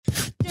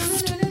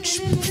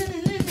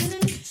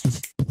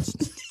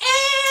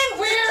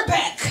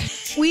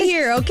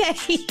here, okay?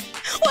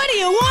 What do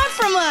you want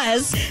from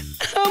us?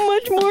 How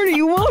much more do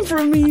you want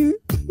from me?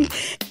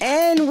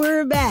 And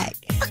we're back.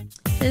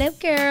 Hello,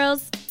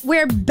 girls.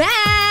 We're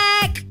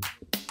back.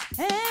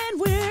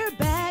 And we're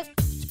back.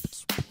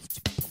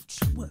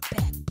 We're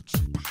back.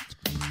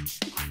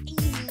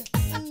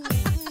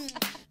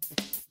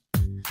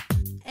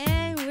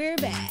 And we're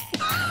back.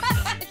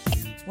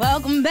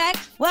 Welcome back.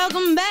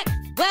 Welcome back.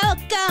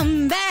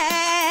 Welcome back.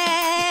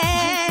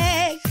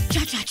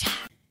 Cha-cha-cha.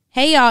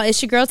 Hey, y'all. It's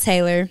your girl,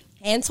 Taylor.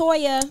 And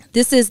Toya.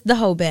 This is The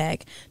Hoe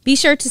Bag. Be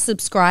sure to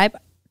subscribe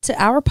to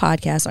our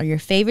podcast on your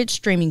favorite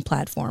streaming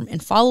platform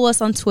and follow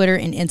us on Twitter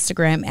and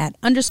Instagram at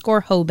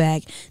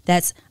 _HoeBag.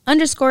 That's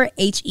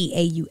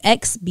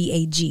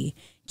 _HeauxBag.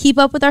 Keep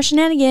up with our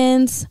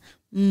shenanigans.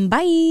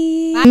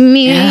 Bye.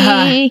 Me.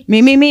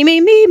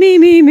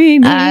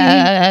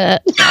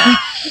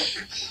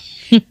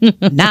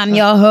 Nam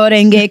yo ho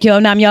denge kyo,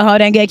 nam yo ho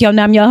denge kyo,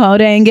 nam yo ho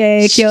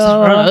denge kyo.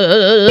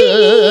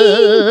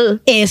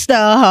 It's the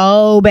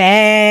Hoe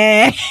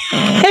Bag.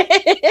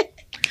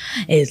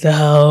 It's the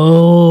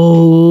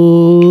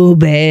Hoe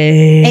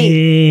Bag.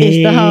 Hey,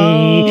 it's the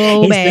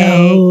Hoe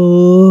Bag.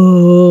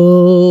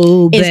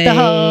 It's the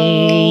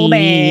Hoe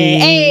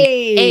Bag.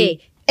 Hey, hey,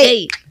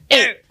 hey.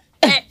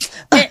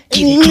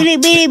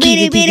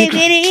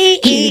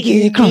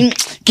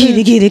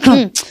 Get it,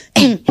 come.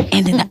 And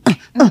then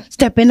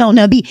stepping on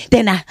the beat,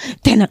 then I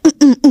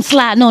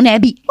sliding on that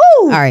beat.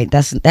 Woo! All right,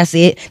 that's it.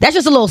 That's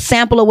just a little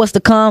sample of what's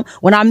to come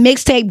when our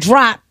mixtape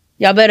drop.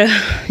 Y'all better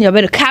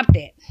cop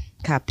that.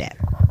 Cop that.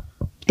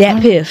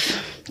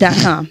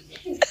 Datpiff.com.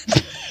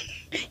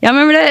 Y'all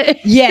remember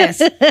that?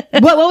 Yes.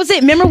 What was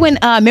it?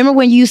 Remember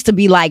when you used to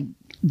be like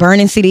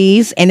burning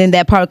CDs and then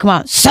that part would come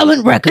out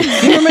selling records? You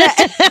remember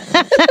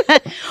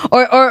that?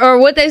 or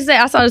what they say?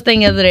 I saw this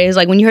thing the other day. It's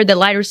like when you heard the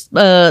lighter.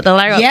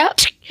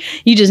 Yep.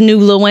 You just knew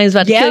Lil Wayne's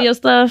about to kill your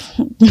stuff.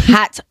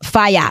 Hot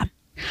fire.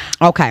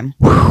 Okay.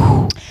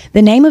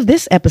 The name of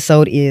this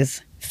episode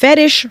is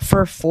Fetish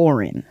for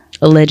Foreign.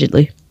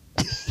 Allegedly.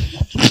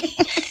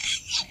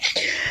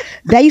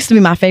 That used to be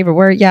my favorite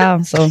word,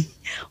 y'all. So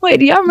wait,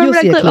 do y'all remember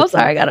that clip? I'm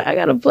sorry, I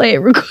gotta play it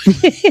real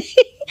quick.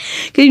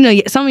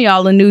 Cause some of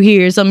y'all are new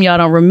here, some of y'all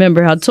don't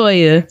remember how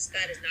Toya.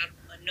 Scott is not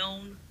a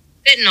known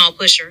fentanyl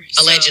pusher.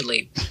 So.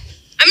 Allegedly.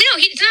 I mean, no,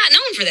 he's not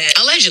known for that.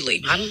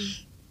 Allegedly. I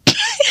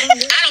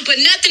don't put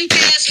nothing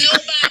past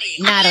nobody.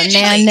 Not a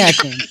now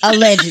nothing.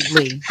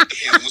 Allegedly.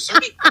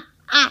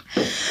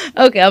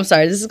 Okay, I'm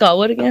sorry. This is called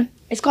what again?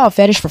 It's called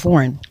Fetish for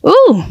Foreign.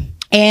 Ooh.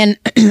 And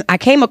I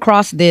came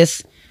across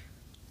this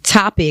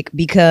topic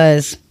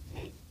because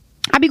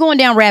I be going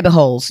down rabbit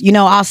holes. You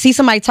know, I'll see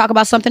somebody talk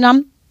about something.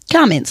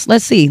 Comments.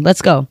 Let's see.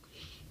 Let's go.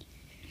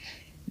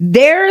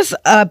 There's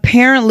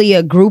apparently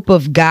a group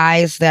of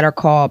guys that are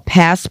called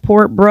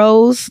passport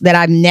bros that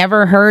I've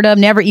never heard of,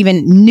 never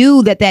even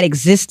knew that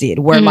existed,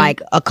 where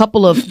like a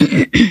couple of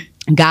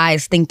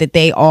guys think that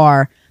they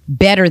are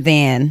better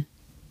than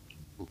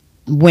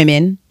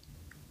women,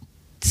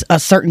 a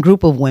certain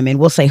group of women,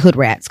 we'll say hood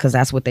rats because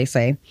that's what they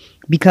say,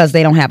 because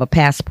they don't have a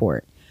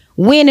passport.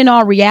 When in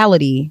all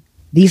reality,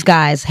 these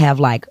guys have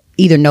like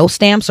either no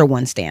stamps or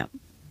one stamp.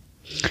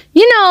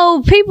 You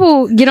know,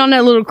 people get on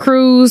that little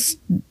cruise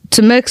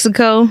to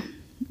Mexico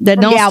that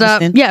don't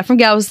Galveston. stop. Yeah, from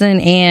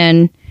Galveston,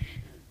 and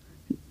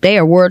they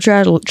are world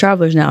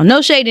travelers now.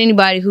 No shade to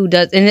anybody who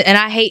does, and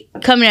I hate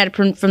coming at it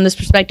from this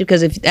perspective,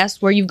 because if that's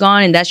where you've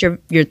gone and that's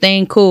your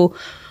thing, cool.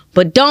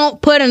 But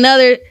don't put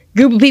another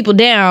group of people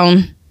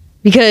down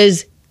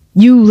because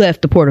you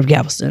left the port of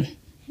Galveston.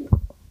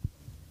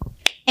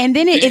 And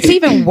then it's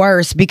even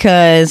worse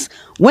because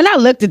when I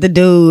looked at the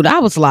dude, I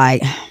was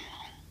like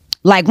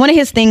one of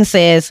his things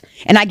says,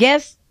 and I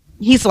guess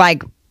he's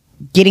like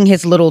getting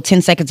his little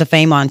 10 seconds of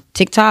fame on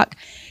TikTok,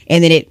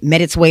 and then it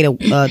made its way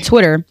to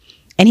Twitter.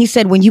 And he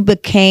said, when you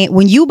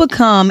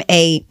become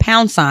a #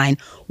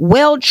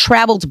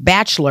 well-traveled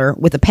bachelor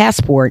with a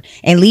passport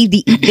and leave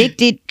the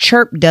evicted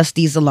chirp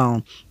dusties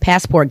alone.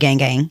 Passport gang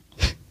gang.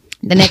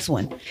 The next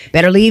one.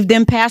 Better leave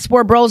them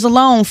passport bros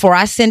alone, for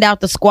I send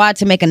out the squad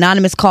to make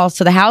anonymous calls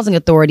to the housing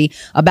authority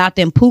about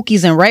them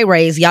pookies and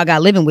ray-rays y'all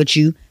got living with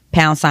you. #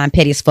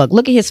 petty as fuck.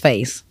 Look at his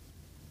face.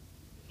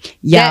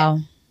 Y'all.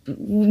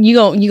 You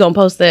gonna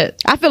post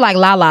that? I feel like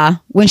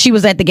Lala when she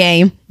was at the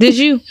game. Did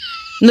you?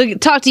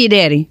 Talk to your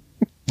daddy.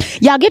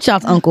 Y'all get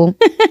y'all's uncle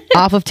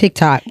off of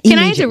TikTok. Can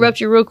I interrupt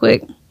you real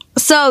quick?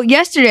 So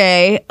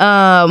yesterday,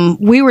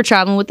 we were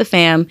traveling with the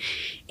fam,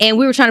 and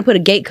we were trying to put a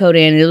gate code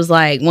in, and it was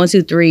like 1,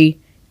 2, 3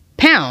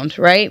 pound,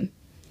 right?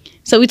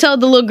 So we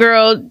told the little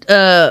girl,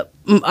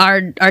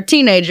 our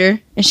teenager,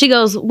 and she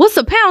goes, "What's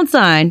a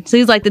 £?" So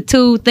he's like the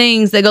two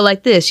things that go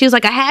like this. She was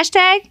like, a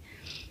hashtag?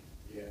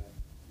 Yeah.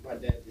 My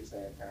dad just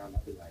said pound. I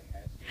feel like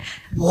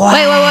hashtag. Wow.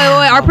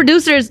 Wait. Our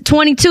producer is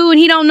 22 and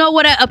he don't know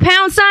what a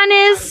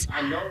 £? Is?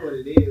 I know what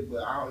it is,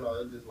 but I don't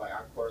know. It's just like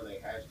I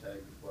correlate hashtag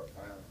before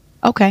pound.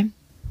 Okay.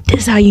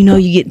 This is how you know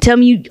you get. Tell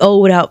me you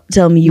old without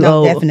telling me you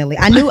old. Definitely.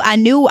 I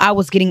knew I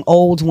was getting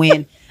old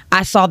when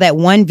I saw that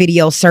one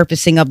video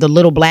surfacing of the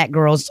little black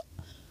girls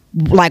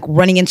like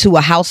running into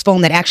a house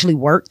phone that actually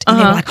worked. And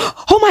they were like,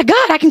 oh my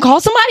God, I can call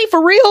somebody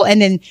for real.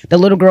 And then the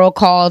little girl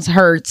calls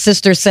her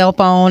sister's cell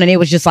phone, and it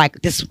was just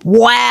like this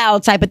wow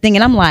type of thing.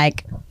 And I'm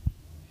like,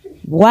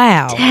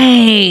 wow.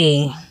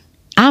 Dang.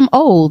 I'm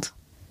old.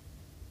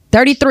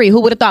 33.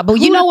 Who would have thought? But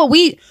you know what?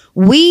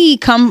 We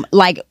come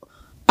like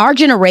our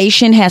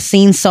generation has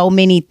seen so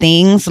many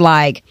things,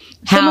 like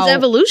So much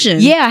evolution.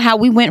 Yeah, how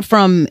we went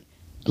from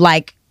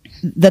like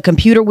the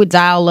computer would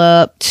dial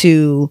up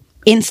to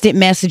instant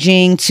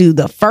messaging to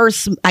the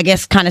first, I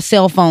guess, kind of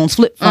cell phones,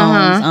 flip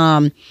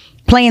phones,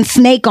 playing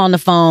Snake on the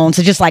phone,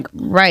 to just like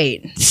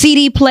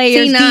CD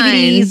players, C9,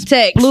 DVDs,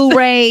 text.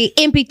 Blu-ray,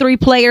 MP3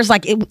 players,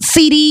 like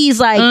CDs,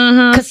 like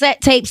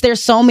cassette tapes.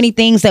 There's so many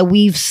things that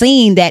we've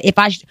seen that if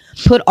I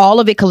put all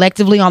of it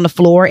collectively on the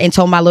floor and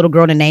told my little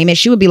girl to name it,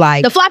 she would be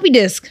like, The floppy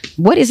disk.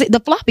 what is it? The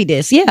floppy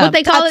disk. Yeah. What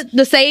they call it?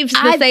 The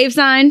save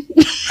sign.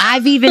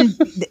 I've even,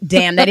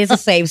 damn, that is a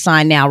save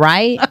sign now,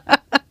 right?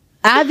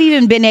 I've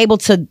even been able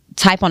to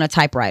type on a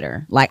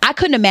typewriter. Like, I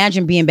couldn't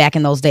imagine being back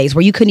in those days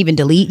where you couldn't even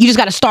delete. You just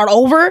got to start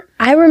over.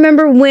 I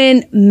remember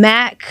when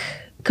Mac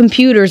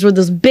computers were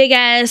those big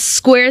ass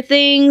square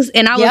things,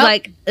 and I was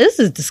like, this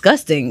is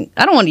disgusting.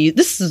 I don't want to use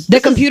this. Is the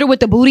computer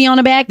with the booty on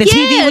the back, the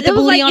TV with the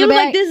booty on the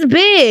back. It was like this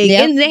big,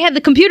 and they had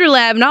the computer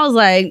lab, and I was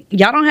like,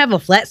 y'all don't have a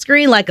flat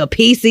screen like a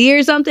PC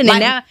or something? Like,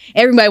 and now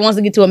everybody wants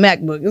to get to a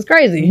MacBook. It's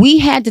crazy. We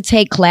had to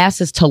take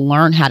classes to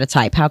learn how to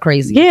type. How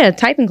crazy? Yeah,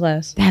 typing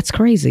class. That's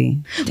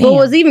crazy. Well,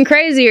 what's even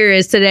crazier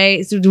is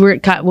today. So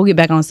we'll get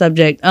back on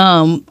subject.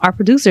 Our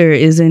producer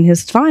is in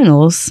his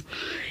finals,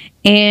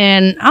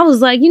 and I was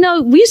like,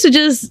 we used to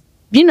just,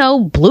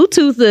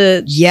 Bluetooth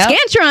the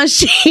Scantron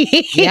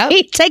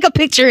sheet, take a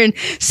picture and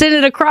send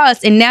it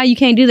across. And now you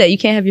can't do that. You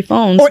can't have your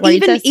phones. Or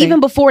even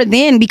before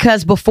then,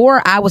 because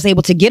before I was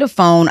able to get a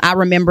phone, I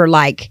remember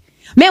like,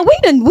 man, we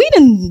done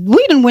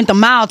went the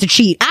mile to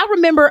cheat. I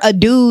remember a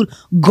dude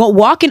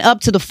walking up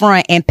to the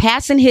front and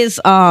passing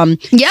his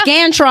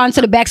Scantron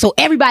to the back so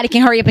everybody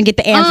can hurry up and get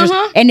the answers,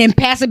 and then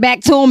pass it back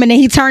to him, and then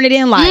he turned it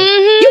in. Like,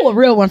 you a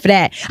real one for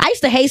that. I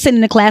used to hate sitting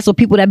in the class with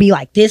people that be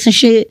like this and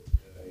shit.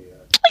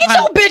 Get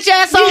your bitch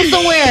ass on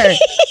somewhere.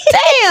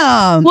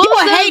 Damn. You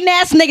a hating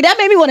ass nigga. That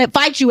made me want to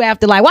fight you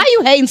after. Like, why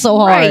you hating so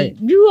hard? Right.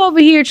 You over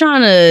here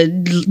trying to,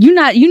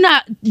 you're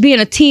not being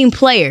a team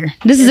player.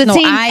 This is a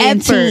team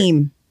effort.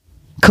 Team.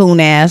 Coon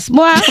ass.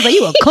 Boy, I was like,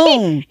 you a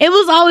coon. It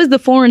was always the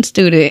foreign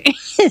student.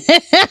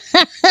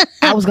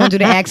 I was going to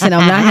do the accent.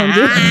 I'm not going to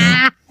do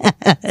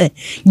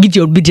Get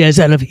your bitch ass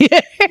out of here.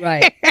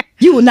 Right.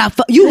 You will not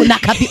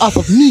copy off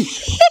of me.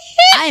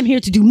 I am here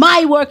to do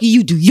my work and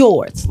you do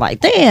yours.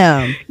 Like,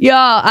 damn. Y'all,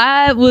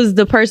 I was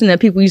the person that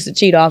people used to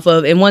cheat off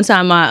of. And one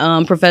time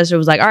my professor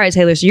was like, all right,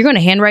 Taylor, so you're going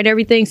to handwrite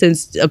everything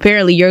since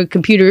apparently your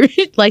computer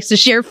likes to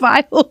share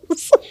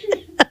files.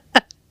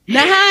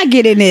 Now how I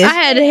get in this? I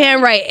had to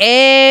handwrite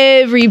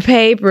every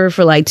paper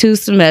for like 2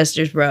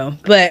 semesters, bro.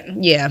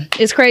 But yeah,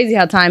 it's crazy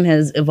how time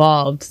has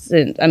evolved.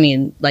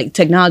 Like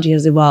technology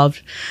has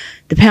evolved.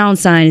 The pound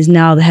sign is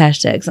now the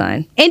hashtag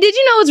sign. And did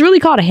you know it's really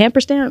called a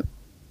hamper stamp?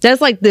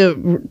 That's like the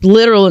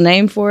literal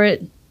name for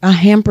it. A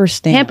hamper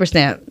stamp. Hamper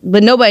stamp.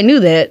 But nobody knew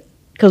that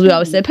because we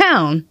always said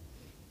pound.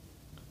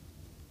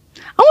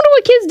 I wonder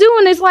what kids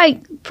doing. It's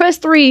like, press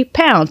 3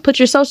 pounds. Put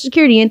your social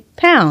security in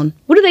pound.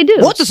 What do they do?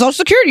 What's the social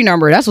security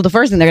number? That's what the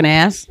first thing they're going to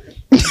ask.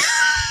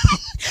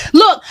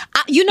 Look,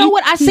 you know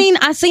what?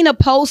 I seen a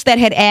post that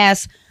had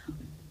asked,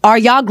 are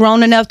y'all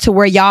grown enough to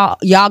where y'all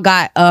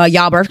got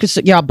y'all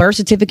birth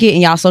certificate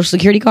and y'all social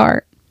security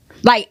card?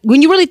 Like,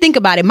 when you really think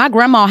about it, my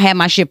grandma had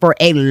my shit for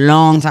a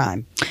long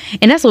time.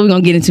 And that's what we're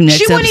going to get into next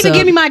episode. She wouldn't even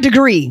give me my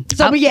degree.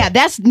 So, but yeah,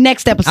 that's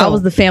next episode. I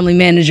was the family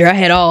manager. I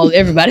had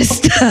everybody's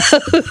stuff.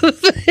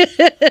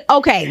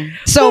 Okay,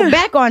 so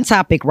back on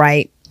topic,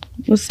 right?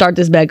 Let's start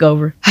this back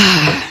over.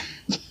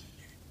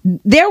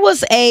 There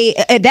was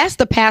that's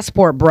the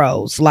passport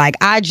bros. Like,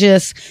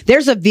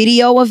 there's a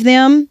video of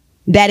them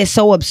that is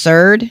so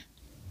absurd.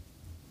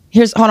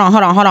 Hold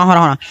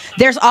on.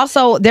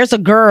 There's a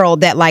girl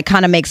that like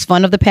kind of makes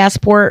fun of the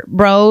passport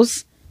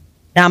bros.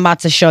 Now I'm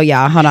about to show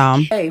y'all. Hold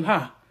on. Game,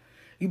 huh?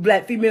 You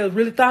black females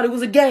really thought it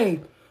was a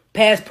game.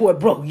 Passport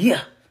bro,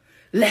 yeah.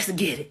 Let's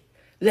get it.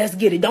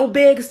 Don't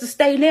beg us to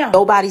stay now.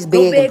 Nobody's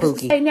begging,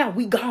 Pookie. Stay now.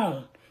 We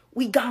gone.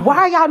 Why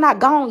are y'all not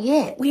gone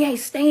yet? We ain't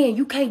staying.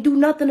 You can't do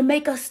nothing to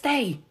make us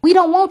stay. We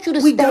don't want you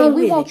to stay. Done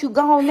We with want it. you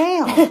gone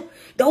now.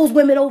 Those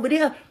women over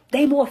there,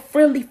 they more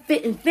friendly,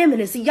 fit, and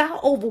feminine. See, y'all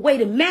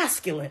overweight and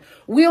masculine.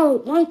 We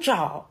don't want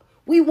y'all.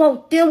 We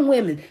want them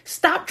women.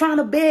 Stop trying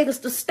to beg us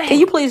to stay. Can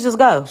you please just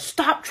go?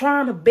 Stop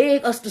trying to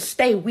beg us to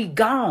stay. We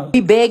gone.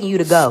 We begging you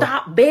to go.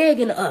 Stop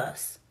begging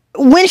us.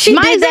 When she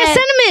Mine's did that,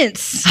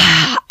 sentiments.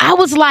 I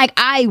was like,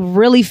 I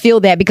really feel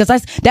that because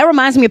that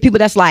reminds me of people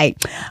that's like,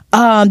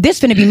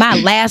 this finna be my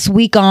last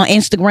week on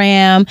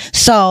Instagram,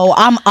 so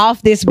I'm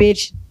off this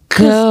bitch.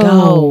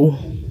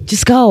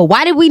 Just go.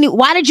 Why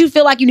did you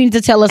feel like you needed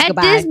to tell us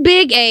goodbye? At this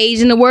big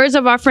age, in the words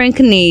of our friend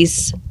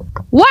Kenise,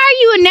 why are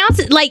you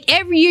announcing, like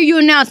every year you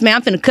announce, man,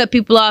 I'm finna cut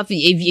people off.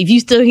 If you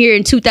still here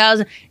in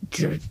 2000,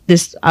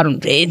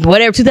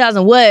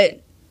 2000 what?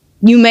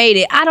 you made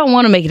it. I don't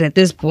want to make it at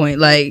this point.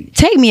 Like,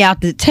 take me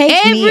out. You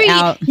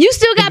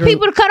still got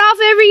people to cut off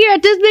every year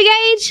at this big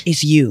age?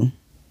 It's you.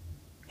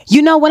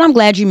 You know what? I'm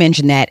glad you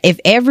mentioned that. If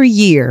every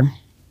year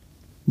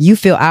you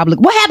feel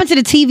obligated. What happened to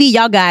the TV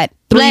y'all got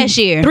last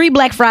year? 3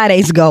 Black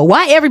Fridays ago.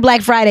 Why every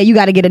Black Friday you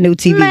got to get a new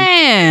TV?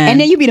 Man. And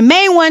then you be the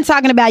main one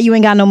talking about you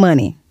ain't got no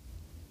money.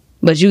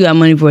 But you got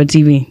money for a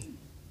TV.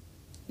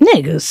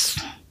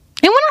 Niggas.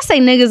 And when I say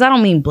niggas, I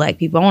don't mean black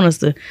people. I want us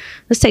to,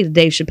 let's take the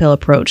Dave Chappelle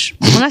approach.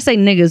 When I say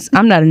niggas,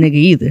 I'm not a nigga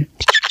either.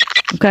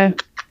 Okay?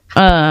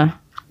 I'm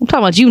talking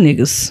about you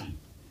niggas.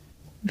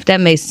 If that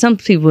made some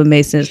people, it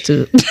made sense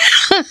too.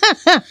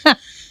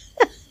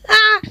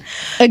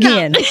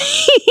 Again,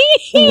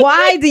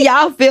 why do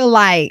y'all feel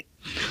like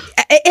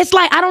it's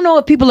like, I don't know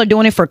if people are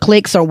doing it for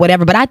clicks or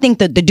whatever, but I think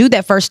that the dude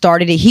that first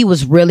started it, he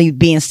was really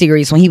being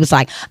serious when he was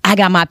like, I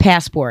got my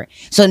passport.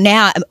 So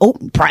now,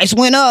 price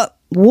went up.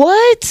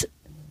 What?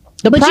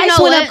 The price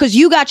went up because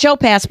you got your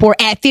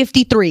passport at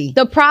 53.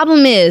 The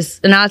problem is,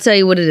 and I'll tell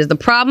you what it is. The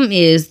problem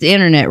is the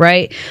internet,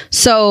 right?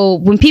 So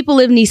when people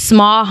live in these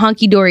small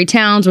hunky-dory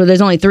towns where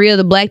there's only 3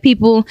 other black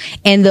people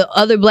and the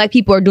other black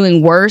people are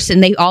doing worse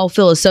and they all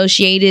feel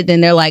associated,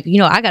 then they're like,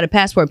 I got a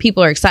passport.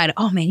 People are excited.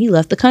 Oh man, he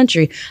left the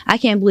country. I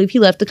can't believe he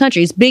left the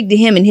country. It's big to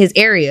him in his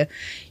area.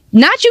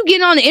 Not you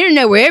getting on the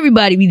internet where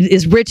everybody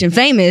is rich and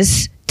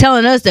famous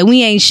telling us that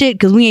we ain't shit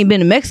because we ain't been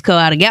to Mexico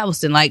out of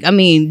Galveston. Like, I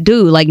mean,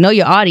 dude, like, know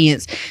your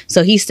audience.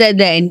 So he said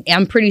that, and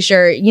I'm pretty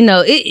sure,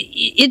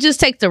 it just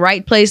takes the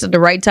right place at the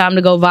right time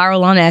to go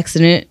viral on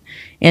accident.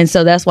 And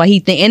so that's why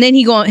and then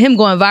him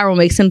going viral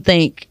makes him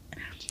think,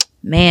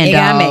 man,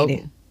 dog, I made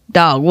it.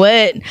 Dog,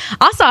 what?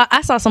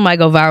 I saw somebody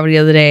go viral the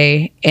other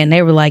day, and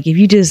they were like, if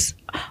you just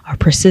are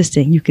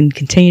persistent, you can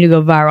continue to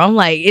go viral. I'm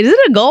like, is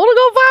it a goal to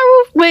go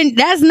viral when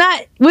that's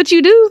not what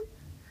you do?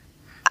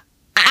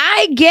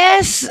 I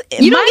guess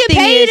you don't get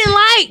paid in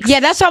likes. Yeah,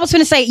 that's what I was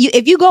going to say.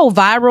 If you go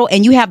viral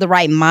and you have the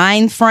right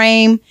mind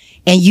frame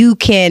and you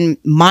can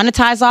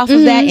monetize off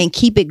of that and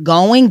keep it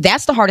going,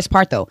 that's the hardest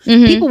part though.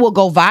 People will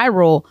go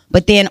viral,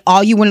 but then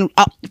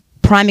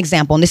prime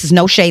example, and this is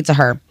no shade to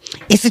her,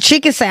 it's a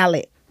chicken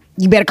salad.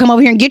 You better come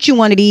over here and get you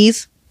one of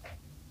these.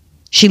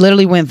 She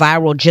literally went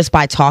viral just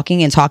by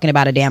talking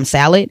about a damn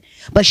salad.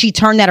 But she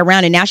turned that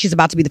around and now she's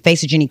about to be the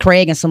face of Jenny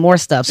Craig and some more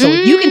stuff. So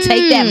if you can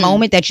take that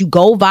moment that you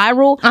go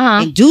viral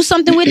and do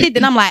something with it,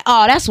 then I'm like,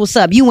 oh, that's what's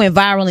up. You went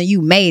viral and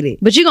you made it.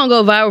 But you're going to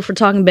go viral for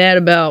talking bad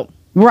about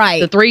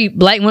the 3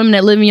 black women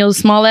that live in your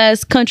small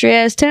ass country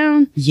ass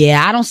town?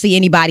 Yeah, I don't see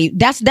anybody.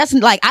 That's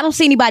like, I don't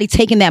see anybody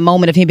taking that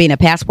moment of him being a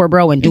passport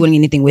bro and doing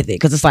anything with it.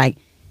 Because it's like,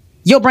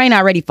 your brain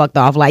already fucked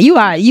off. Like, you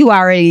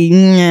already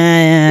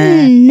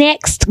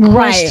next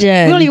question.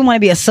 Right. We don't even want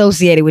to be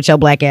associated with your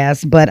black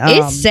ass. But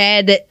it's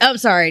sad that I'm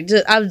sorry.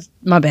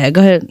 My bad.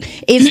 Go ahead.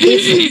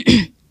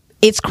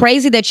 It's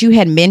crazy that you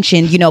had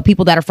mentioned,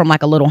 people that are from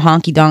like a little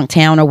honky donk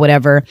town or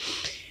whatever.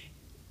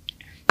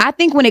 I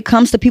think when it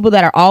comes to people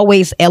that are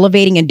always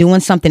elevating and doing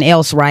something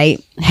else,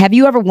 right? Have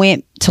you ever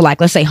went to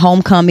like, let's say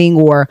homecoming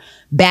or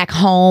back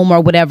home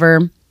or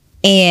whatever?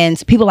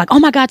 And people are like, oh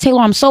my God,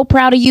 Taylor, I'm so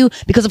proud of you.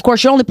 Because of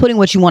course, you're only putting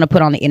what you want to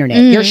put on the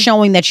internet. You're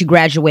showing that you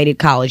graduated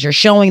college. You're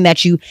showing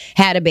that you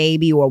had a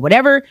baby or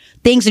whatever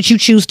things that you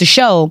choose to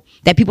show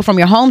that people from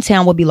your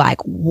hometown will be like,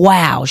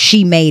 wow,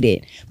 she made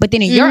it. But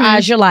then in your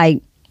eyes, you're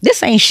like,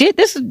 this ain't shit.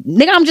 This is,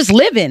 nigga, I'm just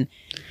living.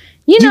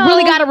 You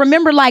really got to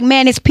remember, like,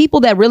 man, it's people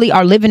that really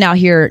are living out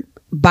here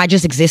by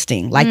just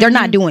existing. Like, they're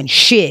not doing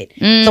shit.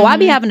 So I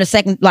be having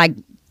to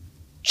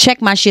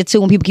check my shit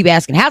too when people keep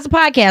asking, how's the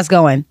podcast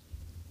going?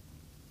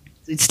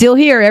 It's still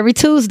here every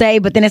Tuesday,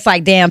 but then it's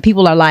like, damn,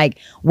 people are like,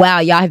 wow,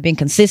 y'all have been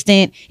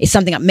consistent. It's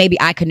something maybe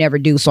I could never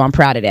do, so I'm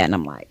proud of that. And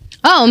I'm like,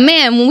 oh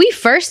man, when we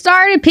first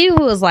started,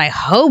 people was like,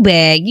 hoe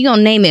bag, you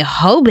gonna name it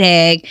hoe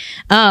bag?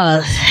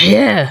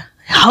 Yeah,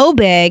 hoe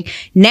bag.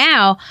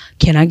 Now,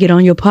 can I get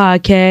on your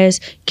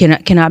podcast?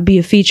 Can I be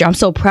a feature? I'm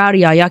so proud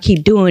of y'all. Y'all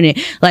keep doing it.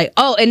 Like,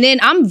 oh, and then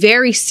I'm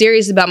very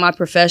serious about my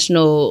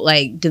professional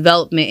like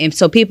development, and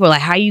so people are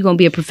like, how are you gonna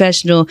be a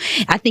professional?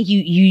 I think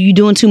you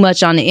doing too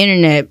much on the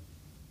internet.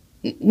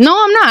 No,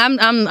 I'm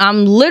not.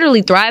 I'm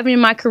literally thriving in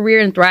my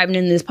career and thriving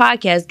in this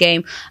podcast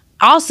game.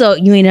 Also,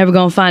 you ain't ever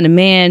gonna find a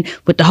man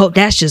with the hope.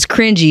 That's just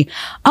cringy.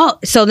 Oh,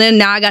 so then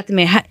now I got the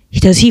man.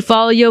 Does he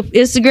follow your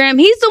Instagram?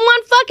 He's the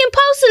one fucking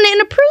posting it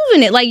and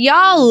approving it. Like,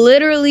 y'all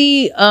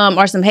literally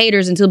are some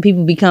haters until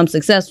people become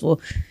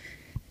successful.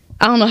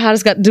 I don't know how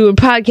this got to do with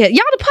podcast.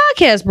 Y'all the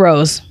podcast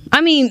bros.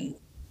 I mean,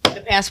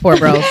 the passport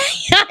bros.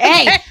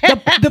 Hey,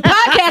 the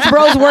podcast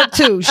bros work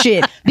too.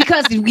 Shit.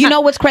 Because you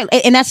know what's crazy?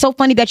 And that's so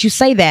funny that you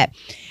say that.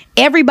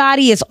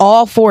 Everybody is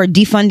all for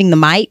defunding the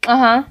mic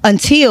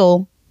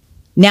until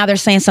now they're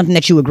saying something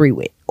that you agree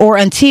with. Or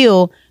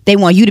until they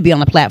want you to be on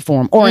the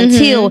platform. Or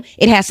until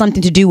it has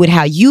something to do with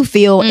how you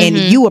feel and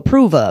you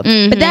approve of.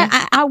 But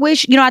that, I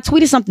wish, I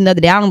tweeted something the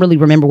other day. I don't really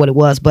remember what it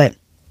was, but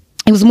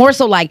It was more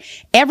so like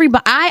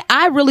everybody.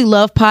 I really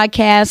love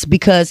podcasts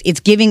because it's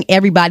giving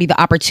everybody the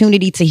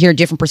opportunity to hear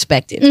different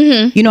perspectives.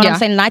 You know what I'm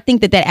saying? And I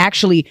think that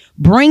actually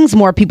brings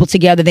more people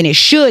together than it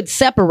should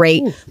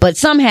separate. But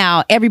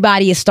somehow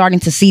everybody is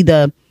starting to see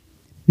the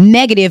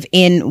negative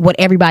in what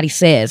everybody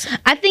says.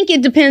 I think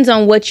it depends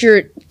on what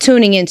you're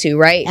tuning into,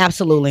 right?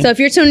 Absolutely. So if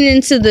you're tuning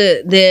into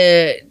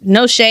the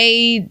no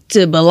shade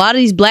to, but a lot of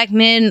these black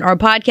men are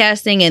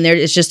podcasting and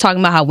it's just talking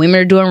about how women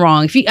are doing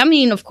wrong. I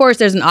mean, of course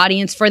there's an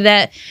audience for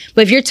that,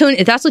 but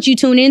if that's what you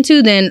tune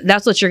into, then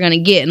that's what you're going to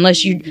get.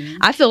 Unless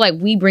I feel like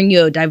we bring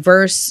you a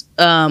diverse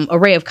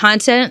array of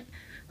content.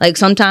 Like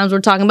sometimes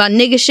we're talking about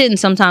nigga shit and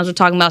sometimes we're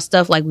talking about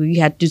stuff like we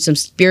have to do some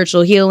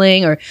spiritual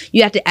healing or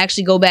you have to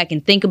actually go back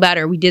and think about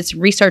it or we did some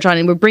research on it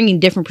and we're bringing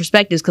different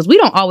perspectives because we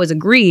don't always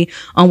agree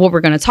on what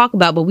we're going to talk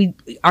about, but we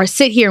are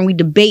sit here and we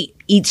debate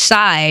each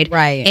side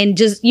and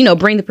just,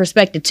 bring the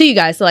perspective to you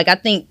guys. So like, I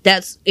think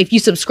that's if you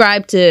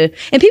subscribe to,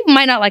 and people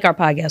might not like our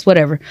podcast,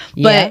 whatever,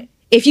 but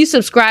if you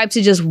subscribe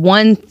to just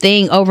one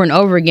thing over and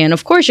over again,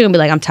 of course you're gonna be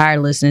like, I'm tired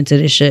of listening to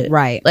this shit.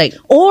 Right. Like,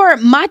 or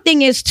my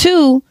thing is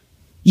too,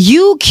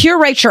 you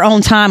curate your own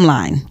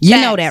timeline. You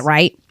know that,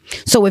 right?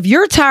 So if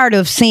you're tired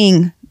of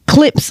seeing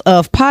clips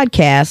of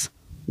podcasts,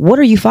 what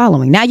are you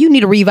following? Now you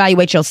need to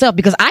reevaluate yourself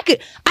because I could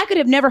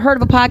have never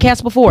heard of a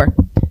podcast before.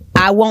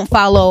 I won't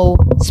follow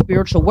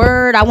Spiritual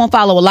Word. I won't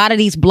follow a lot of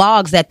these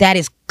blogs that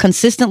is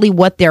consistently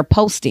what they're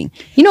posting.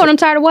 You know what I'm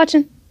tired of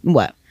watching?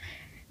 What?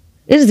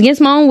 This is against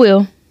my own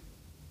will.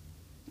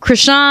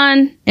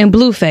 Krishan and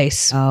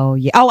Blueface. Oh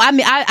yeah. Oh, I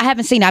mean, I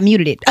haven't seen it. I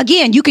muted it.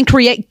 Again, you can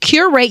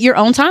curate your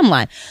own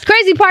timeline.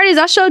 Crazy part is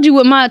I showed you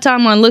what my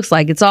timeline looks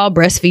like. It's all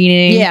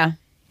breastfeeding. Yeah.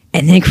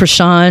 And then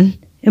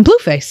Krishan and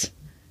Blueface.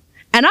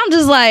 And I'm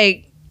just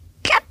like,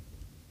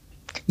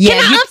 can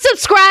I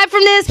unsubscribe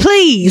from this,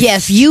 please?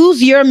 Yes,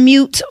 use your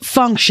mute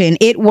function.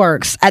 It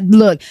works.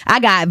 Look, I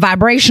got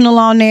vibrational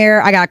on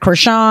there. I got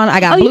Krishan. I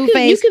got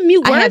Blueface. You can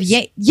mute words?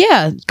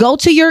 Yeah. Go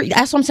to your.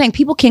 That's what I'm saying.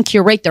 People can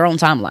curate their own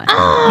timeline.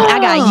 I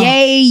got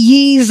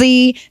Ye,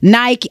 Yeezy,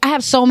 Nike. I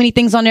have so many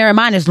things on there, and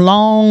mine is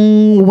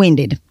long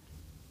winded.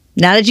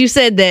 Now that you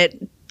said that,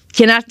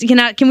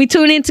 can we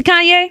tune into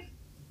Kanye?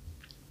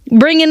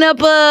 Bringing up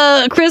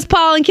Chris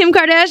Paul and Kim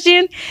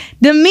Kardashian,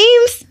 the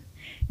memes.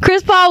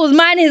 Chris Paul was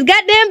minding his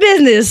goddamn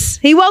business.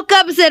 He woke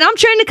up and said, I'm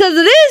trending because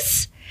of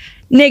this.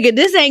 Nigga,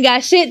 this ain't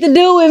got shit to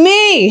do with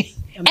me.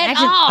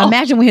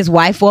 Imagine when his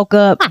wife woke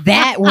up.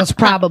 That was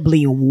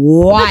probably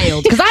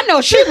wild. Because I know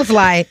she was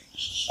like,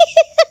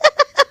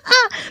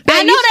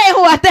 I know that ain't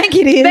who I think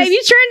it is. Babe,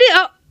 you trended?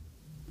 Oh.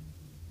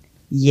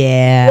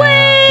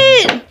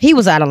 Yeah. What? He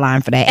was out of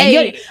line for that.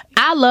 Hey. And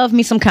I love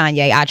me some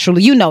Kanye. I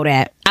truly, you know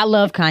that. I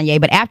love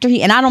Kanye. But after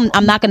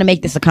I'm not going to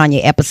make this a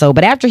Kanye episode,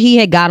 but after he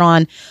had got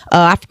on,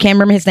 I can't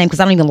remember his name because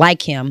I don't even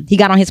like him. He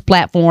got on his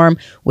platform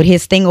with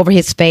his thing over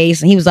his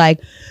face and he was like,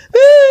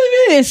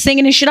 and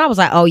singing and shit. I was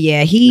like, oh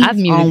yeah, I've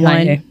muted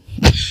Kanye.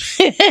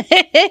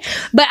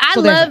 But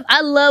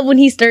I love when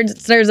he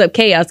stirs up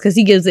chaos because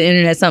he gives the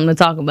internet something to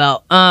talk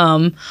about.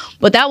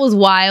 But that was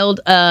wild.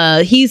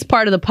 He's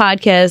part of the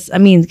podcast. I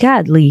mean,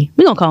 godly,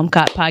 we don't call him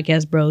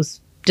podcast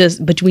bros.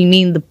 Just between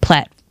me and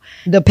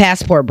the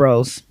passport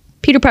bros.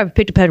 Peter Piper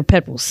picked the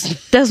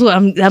pebbles. That's what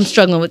I'm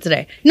struggling with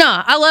today. No,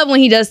 I love when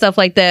he does stuff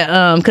like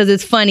that because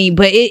it's funny.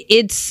 But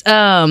it's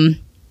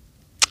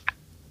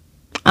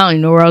I don't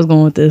even know where I was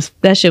going with this.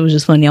 That shit was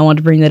just funny. I wanted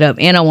to bring that up.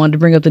 And I wanted to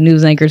bring up the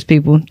news anchors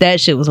people.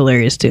 That shit was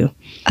hilarious too.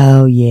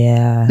 Oh,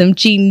 yeah. Them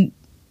cheating.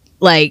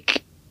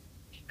 Like,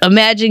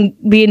 imagine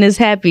being this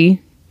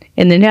happy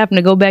and then having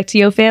to go back to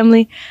your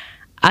family.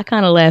 I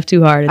kind of laughed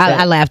too hard at that.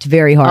 I laughed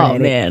very hard at it.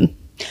 Oh, man.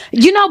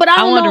 You know, but I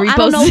don't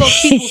know those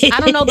it. I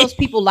don't know those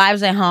people's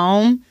lives at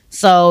home.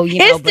 So, you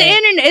know. It's the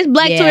internet. It's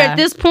Black Twitter at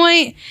this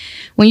point.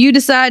 When you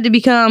decide to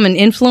become an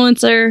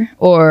influencer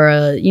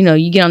or,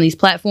 you get on these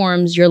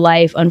platforms, your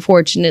life,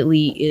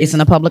 unfortunately, it's in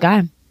the public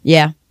eye.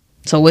 Yeah.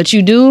 So what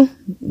you do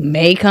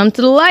may come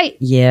to the light.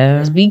 Yeah.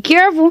 Just be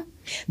careful.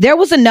 There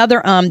was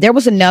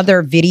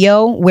another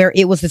video where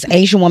it was this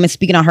Asian woman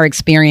speaking on her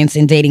experience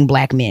in dating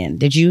black men.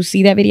 Did you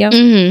see that video?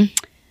 Mm-hmm.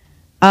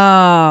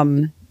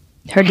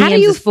 Her DMs how do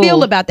you is full.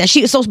 feel about that?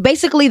 So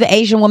basically the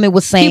Asian woman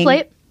was saying... Can you play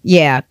it?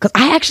 Yeah, because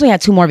I actually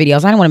had 2 more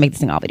videos. I didn't want to make this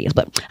thing all videos,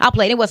 but I'll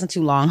play it. It wasn't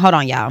too long. Hold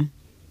on, y'all.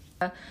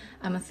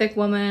 I'm a thick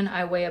woman.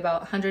 I weigh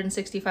about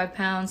 165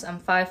 pounds. I'm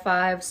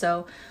 5'5",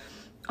 so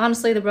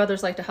honestly, the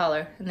brothers like to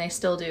holler, and they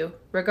still do.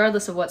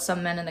 Regardless of what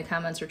some men in the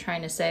comments are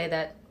trying to say,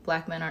 that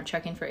black men aren't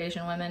checking for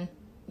Asian women.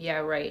 Yeah,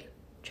 right.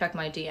 Check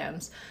my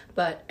DMs.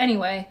 But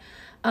anyway,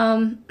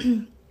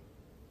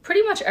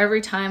 pretty much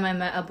every time I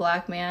met a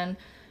black man,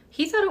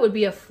 he thought it would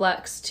be a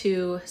flex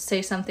to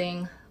say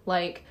something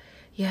like,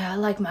 yeah, I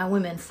like my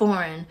women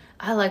foreign.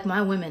 I like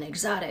my women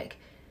exotic.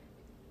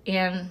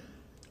 And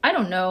I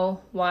don't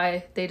know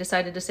why they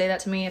decided to say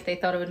that to me, if they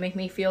thought it would make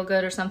me feel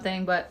good or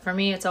something, but for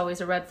me, it's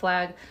always a red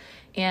flag.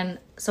 And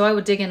so I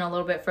would dig in a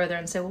little bit further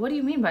and say, well, what do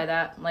you mean by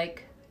that?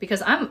 Like,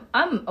 because I'm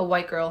a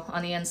white girl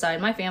on the inside.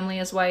 My family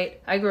is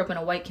white. I grew up in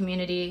a white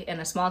community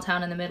in a small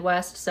town in the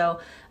Midwest, so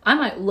I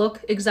might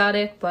look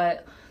exotic,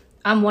 but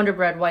I'm Wonder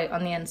Bread white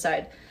on the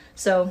inside.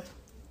 So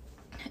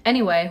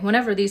anyway,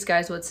 whenever these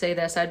guys would say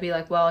this, I'd be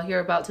like, well, you're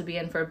about to be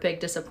in for a big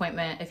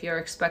disappointment if you're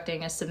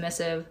expecting a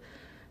submissive,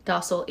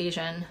 docile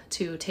Asian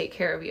to take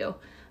care of you.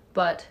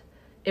 But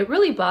it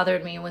really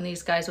bothered me when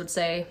these guys would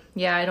say,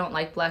 yeah, I don't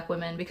like black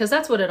women, because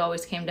that's what it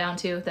always came down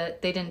to,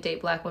 that they didn't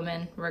date black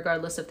women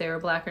regardless if they were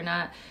black or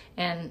not.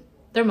 And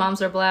their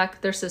moms are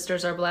black, their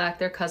sisters are black,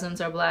 their cousins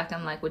are black.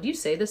 I'm like, would you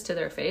say this to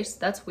their face?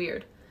 That's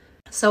weird.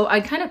 So I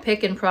kind of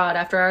pick and prod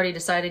after I already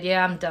decided,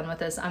 yeah, I'm done with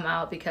this, I'm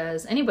out,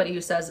 because anybody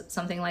who says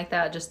something like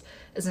that just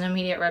is an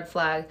immediate red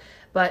flag.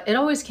 But it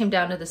always came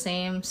down to the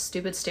same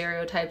stupid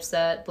stereotypes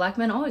that black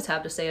men always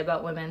have to say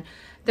about women.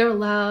 They're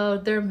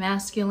loud, they're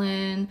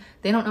masculine,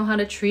 they don't know how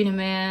to treat a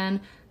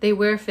man, they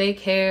wear fake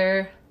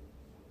hair.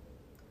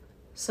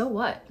 So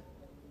what?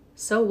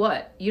 So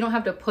what? You don't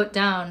have to put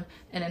down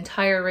an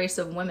entire race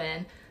of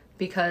women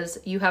because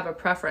you have a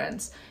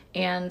preference.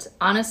 And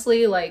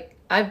honestly, like,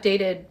 I've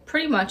dated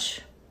pretty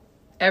much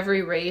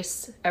every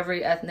race,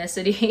 every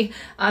ethnicity.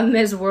 I'm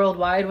Ms.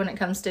 Worldwide when it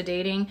comes to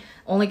dating.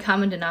 Only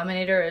common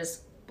denominator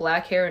is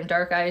black hair and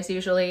dark eyes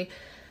usually.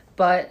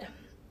 But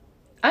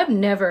I've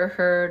never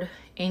heard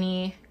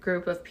any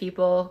group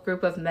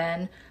of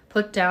men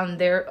put down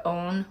their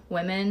own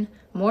women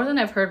more than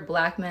I've heard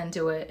black men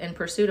do it in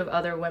pursuit of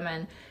other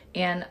women.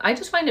 And I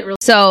just find it really...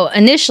 So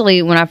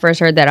initially when I first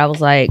heard that, I was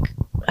like,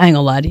 I ain't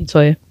gonna lie to you,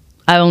 Toya.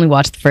 I only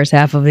watched the first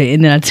half of it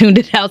and then I tuned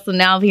it out. So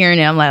now I'm hearing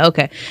it. I'm like,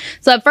 okay.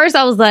 So at first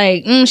I was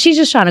like, she's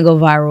just trying to go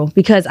viral,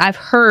 because I've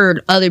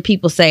heard other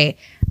people say,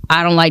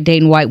 I don't like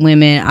dating white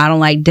women. I don't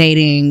like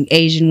dating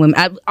Asian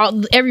women.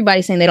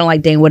 Everybody's saying they don't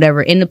like dating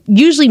whatever. And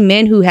usually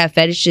men who have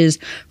fetishes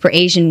for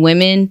Asian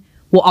women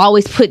will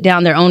always put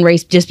down their own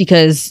race just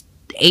because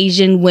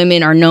Asian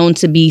women are known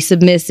to be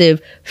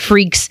submissive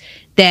freaks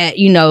that,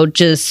 you know,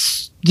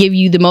 just give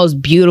you the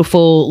most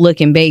beautiful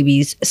looking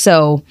babies.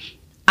 So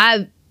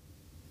I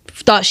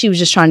thought she was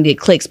just trying to get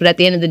clicks. But at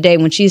the end of the day,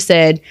 when she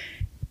said,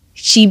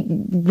 she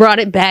brought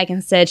it back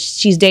and said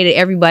she's dated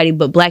everybody,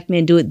 but black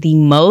men do it the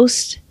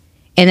most.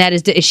 And that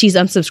is, if she's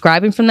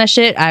unsubscribing from that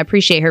shit, I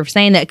appreciate her for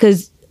saying that,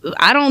 because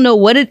I don't know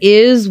what it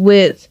is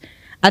with,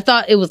 I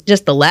thought it was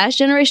just the last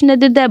generation that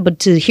did that, but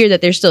to hear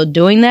that they're still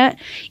doing that,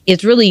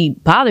 it's really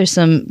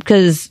bothersome.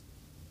 Because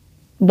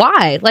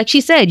why? Like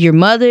she said, your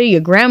mother,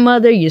 your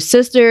grandmother, your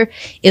sister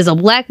is a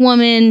black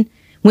woman.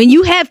 When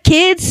you have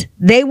kids,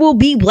 they will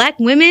be black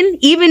women.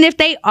 Even if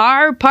they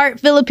are part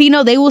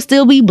Filipino, they will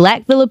still be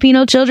black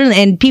Filipino children,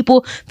 and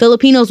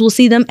Filipinos will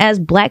see them as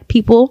black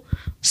people.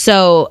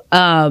 So,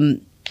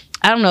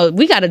 I don't know.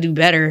 We got to do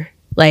better.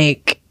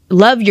 Like,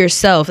 love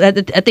yourself. I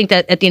think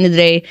that at the end of the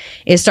day,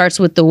 it starts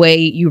with the way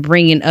you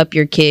bringing up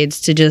your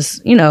kids to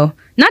just, you know,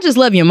 not just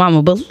love your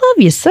mama, but love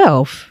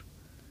yourself,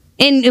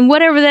 and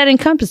whatever that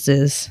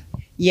encompasses.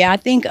 Yeah, I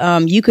think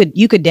you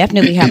could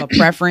definitely have a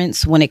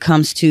preference when it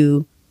comes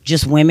to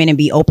just women and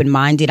be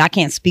open-minded. I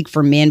can't speak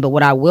for men, but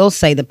what I will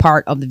say, the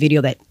part of the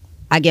video that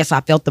I guess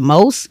I felt the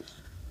most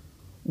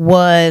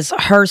was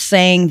her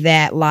saying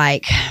that,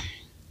 like,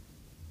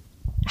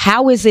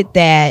 how is it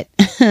that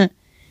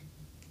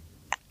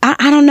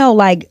I don't know,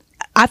 like,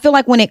 I feel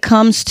like when it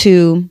comes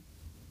to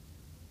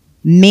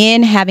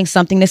men having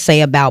something to say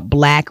about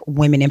black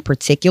women in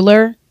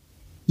particular,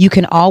 you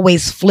can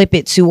always flip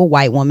it to a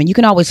white woman. You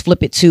can always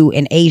flip it to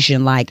an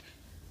Asian, like,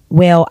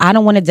 well, I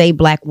don't want to date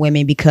black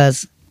women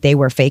because they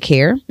wear fake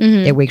hair.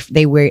 Mm-hmm.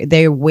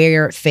 They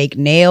wear fake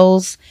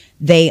nails.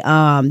 They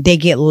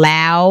get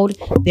loud.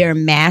 They're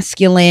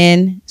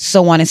masculine,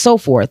 so on and so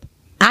forth.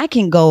 I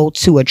can go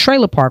to a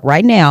trailer park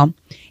right now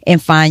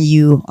and find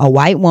you a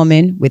white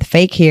woman with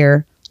fake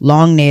hair,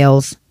 long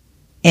nails,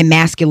 and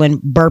masculine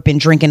burping,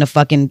 drinking a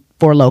fucking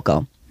Four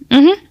Loko.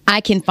 Mm-hmm.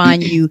 I can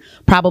find you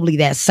probably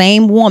that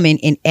same woman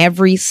in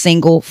every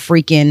single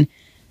freaking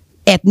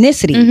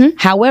ethnicity. Mm-hmm.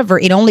 However,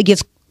 it only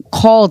gets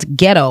called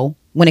ghetto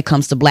when it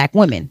comes to black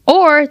women,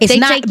 or they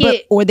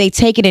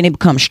take it and it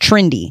becomes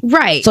trendy,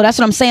 right? So that's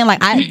what I'm saying. Like,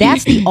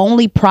 that's the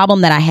only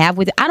problem that I have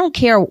with it. I don't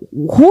care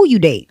who you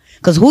date,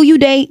 because who you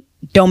date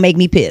don't make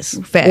me piss.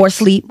 Facts. Or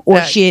sleep or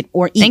Facts. Shit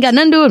or eat. Ain't got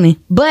nothing to do with me.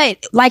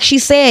 But like she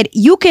said,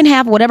 you can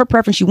have whatever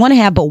preference you want to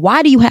have, but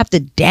why do you have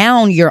to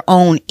down your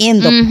own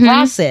in the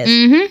process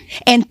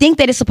and think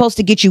that it's supposed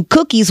to get you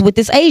cookies with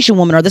this Asian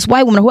woman or this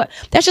white woman or what?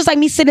 That's just like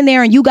me sitting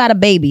there and you got a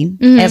baby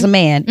as a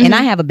man and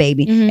I have a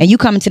baby and you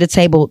coming to the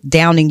table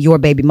downing your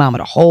baby mama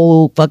the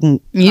whole fucking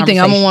You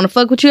think I'm gonna want to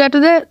fuck with you after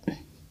that?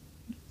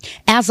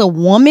 As a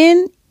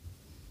woman,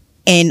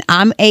 and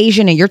I'm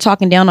Asian and you're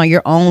talking down on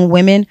your own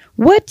women,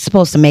 what's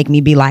supposed to make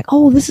me be like,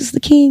 oh, this is the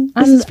king,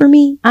 this is for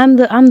me, I'm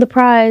the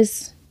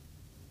prize?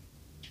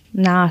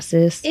 Nah,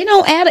 sis.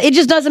 It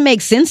just doesn't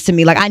make sense to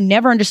me. Like, I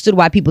never understood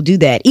why people do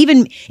that.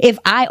 Even if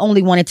I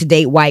only wanted to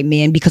date white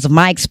men because of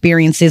my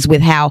experiences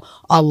with how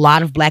a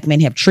lot of black men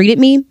have treated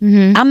me,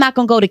 I'm not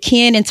gonna go to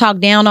Ken and talk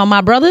down on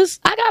my brothers.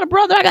 I got a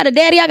brother, I got a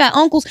daddy, I got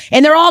uncles,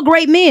 and they're all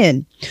great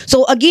men.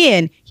 So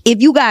again,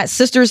 if you got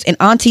sisters and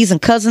aunties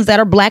and cousins that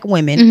are black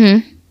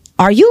women,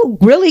 are you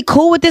really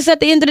cool with this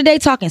at the end of the day?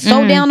 Talking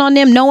so down on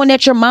them, knowing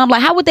that your mom,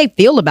 like, how would they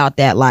feel about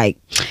that? Like,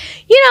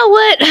 You know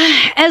what?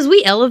 As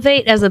we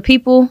elevate as a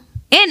people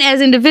and as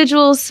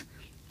individuals,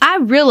 I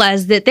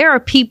realize that there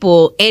are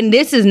people, and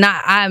this is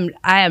not, I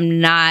am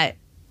not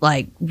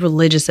like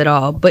religious at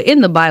all, but in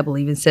the Bible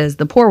even says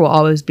the poor will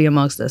always be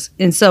amongst us,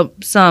 in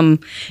some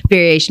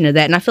variation of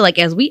that. And I feel like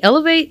as we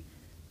elevate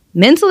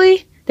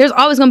mentally, there's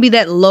always going to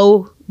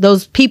be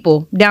those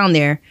people down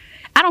there.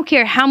 I don't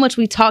care how much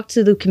we talk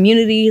to the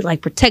community,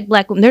 like protect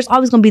black women. There's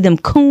always going to be them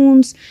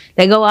coons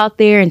that go out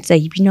there and say,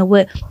 you know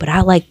what? But I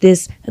like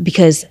this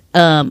because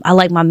I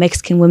like my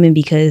Mexican women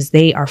because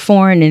they are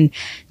foreign and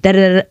da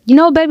da da. You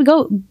know, baby,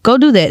 go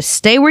do that.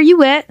 Stay where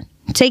you at.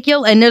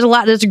 And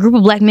there's a group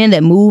of black men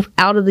that move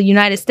out of the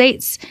United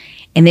States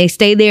and they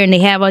stay there and they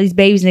have all these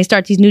babies and they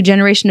start these new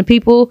generation of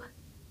people.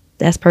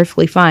 That's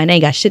perfectly fine. They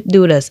ain't got shit to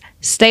do with us.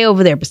 Stay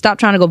over there, but stop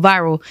trying to go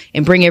viral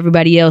and bring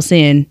everybody else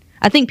in.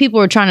 I think people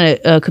are trying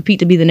to compete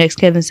to be the next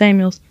Kevin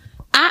Samuels.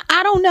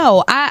 I don't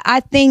know.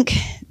 I think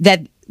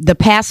that the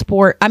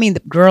passport,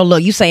 girl,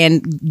 look, you saying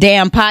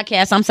damn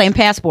podcast, I'm saying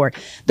passport.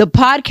 The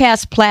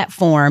podcast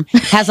platform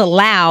has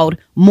allowed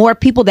more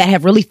people that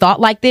have really thought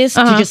like this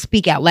to just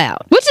speak out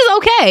loud. Which is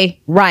okay.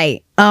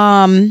 Right. But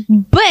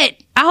I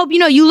hope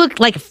you look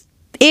like an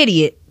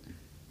idiot.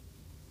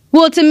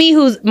 Well, to me,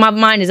 my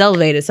mind is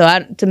elevated, so I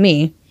don't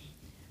know.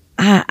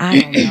 You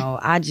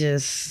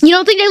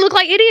don't think they look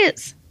like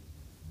idiots?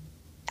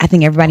 I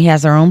think everybody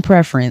has their own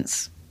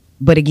preference,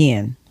 but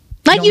again,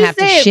 like you don't have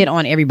to shit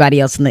on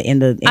everybody else in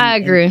the. I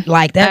agree.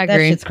 Like that. That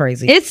shit's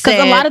crazy. It's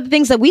because a lot of the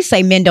things that we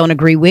say men don't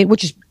agree with,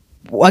 which is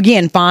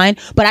again fine.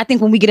 But I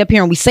think when we get up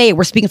here and we say it,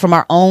 we're speaking from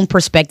our own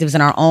perspectives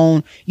and our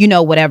own,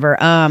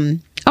 whatever. I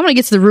want to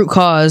get to the root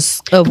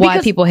cause of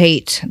why people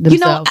hate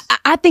themselves.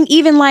 I think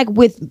even like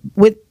with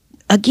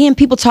again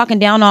people talking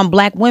down on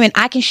black women,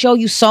 I can show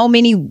you so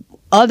many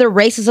other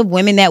races of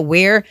women that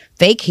wear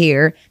fake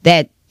hair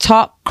that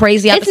talk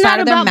crazy out the side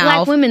of their mouth. It's not about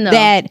black women,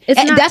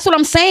 though. That's what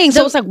I'm saying.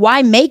 So it's like,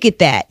 why make it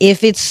that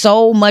if it's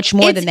so much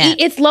more than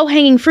that? It's low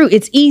hanging fruit.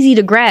 It's easy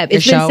to grab.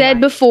 It's been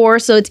said before,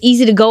 so it's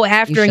easy to go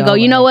after and go.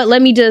 You know what?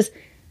 Let me just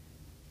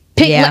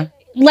pick. Yeah.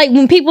 Like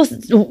when people,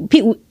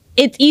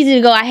 it's easy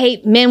to go. I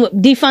hate men with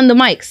defund the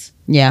mics.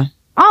 Yeah.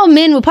 All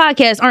men with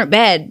podcasts aren't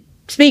bad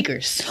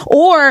speakers.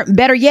 Or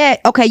better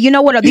yet, okay, you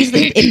know what? If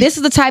this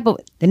is the type of,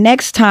 the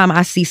next time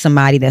I see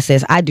somebody that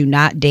says I do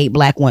not date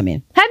black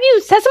women,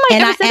 has somebody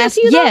ever said that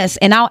to you? Yes,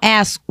 and I'll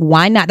ask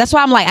why not. That's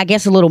why I'm like, I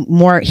guess a little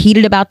more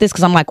heated about this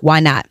because I'm like,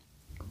 why not?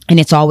 And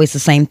it's always the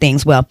same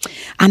things. Well,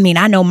 I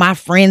know my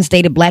friends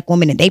dated black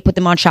women and they put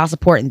them on child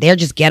support and they're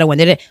just ghetto and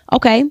they're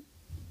okay.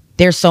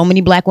 There's so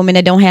many black women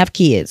that don't have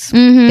kids.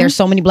 Mm-hmm. There's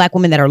so many black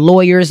women that are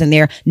lawyers and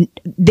they're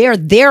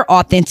their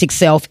authentic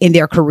self in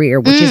their career,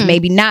 which is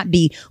maybe not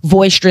be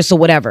boisterous or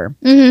whatever.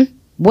 Mm-hmm.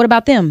 What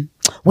about them?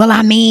 Well,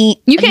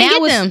 you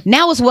can't get them.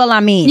 Now it's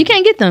you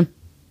can't get them.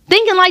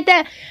 Thinking like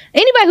that,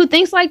 anybody who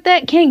thinks like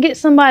that can't get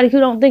somebody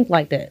who don't think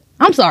like that.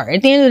 I'm sorry.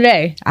 At the end of the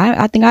day,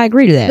 I think I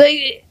agree to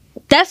that.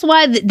 That's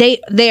why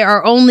they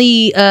are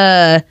only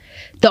the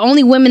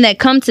only women that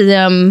come to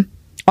them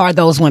are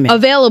those women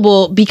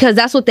available because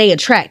that's what they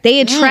attract.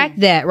 They attract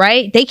that,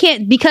 right? They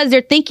can't, because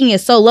their thinking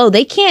is so low.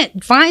 They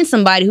can't find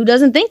somebody who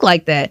doesn't think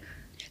like that.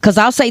 Because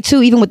I'll say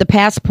too, even with the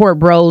passport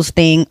bros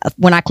thing,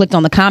 when I clicked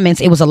on the comments,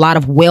 it was a lot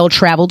of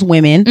well-traveled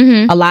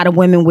women, a lot of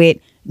women with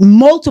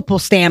multiple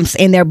stamps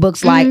in their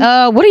books, like,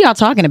 what are y'all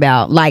talking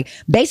about? Like,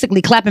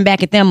 basically clapping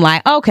back at them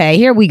like, okay,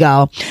 here we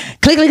go.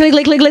 Click, click, click,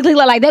 click, click, click, click.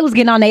 Like, they was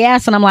getting on their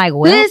ass, and I'm like,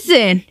 well.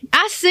 Listen,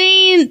 I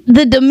seen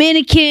the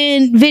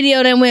Dominican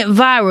video that went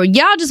viral.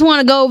 Y'all just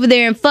want to go over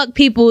there and fuck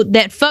people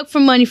that fuck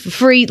for money for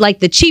free, like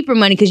the cheaper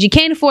money, because you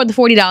can't afford the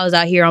 $40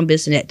 out here on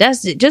Bissonnette.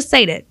 That's it. Just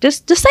say that.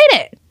 Just say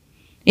that.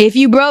 If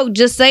you broke,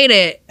 just say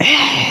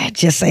that.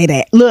 Just say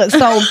that. Look,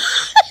 so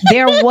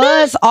there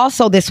was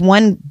also this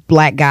one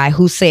black guy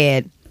who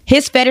said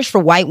his fetish for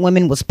white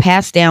women was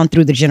passed down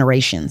through the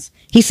generations.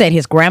 He said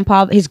his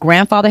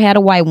grandfather had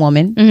a white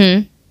woman.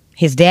 Mm-hmm.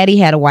 His daddy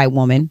had a white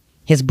woman.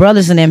 His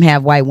brothers and them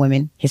have white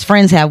women. His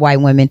friends have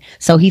white women.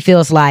 So he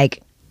feels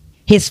like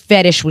his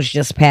fetish was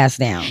just passed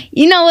down.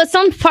 You know what?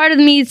 Some part of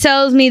me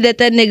tells me that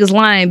nigga's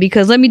lying,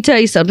 because let me tell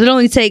you something. It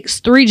only takes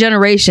 3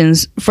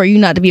 generations for you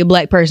not to be a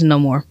black person no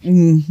more.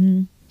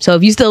 Mm-hmm. So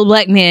if you still a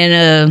black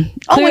man,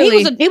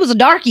 clearly he was a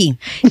darky.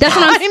 That's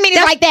what I'm saying. I mean,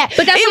 it's like that.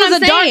 But that's he what was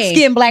I'm a saying.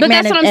 dark-skinned black man. But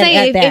that's what I'm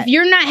saying. If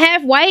you're not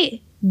half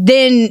white,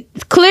 then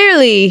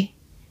clearly,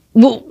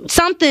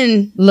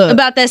 something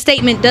about that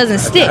statement doesn't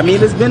stick. I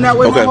mean, it's been that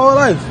way my whole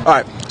life. All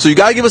right. So you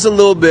gotta give us a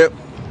little bit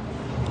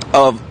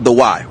of the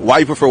why. Why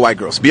you prefer white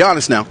girls? Be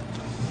honest now.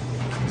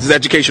 This is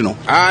educational.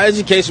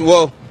 Education.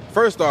 Well,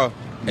 first off,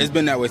 it's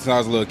been that way since I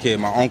was a little kid.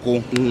 My uncle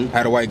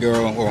had a white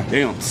girl, or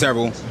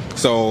several.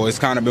 So it's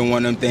kind of been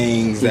one of them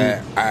things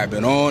that I've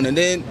been on. And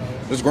then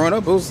just growing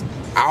up,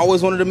 I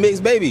always wanted a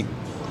mixed baby.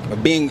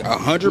 But being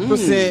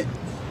 100%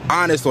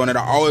 honest on it,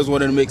 I always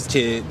wanted a mixed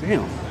kid.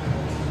 Damn.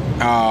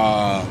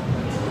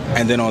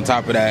 And then on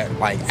top of that,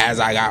 like, as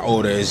I got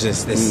older, it's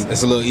just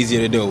it's a little easier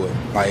to deal with.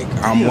 Like,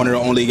 I'm one of the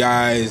only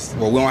guys.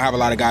 Well, we don't have a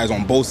lot of guys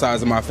on both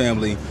sides of my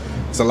family.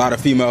 It's a lot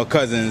of female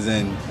cousins,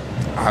 and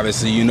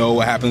obviously, you know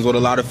what happens with a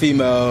lot of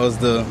females.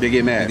 They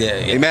get mad.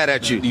 They mad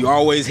at you. You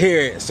always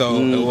hear it, so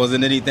it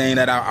wasn't anything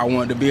that I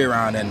wanted to be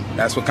around, and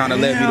that's what kind of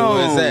led me to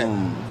where it's at.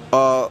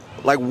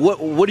 Like,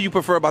 what do you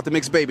prefer about the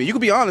mixed baby? You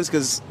can be honest,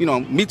 because, you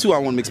know, me too, I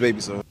want a mixed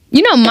baby, so.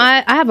 You know,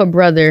 I have a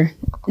brother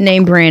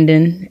named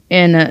Brandon,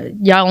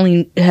 and y'all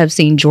only have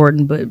seen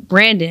Jordan, but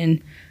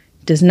Brandon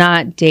does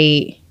not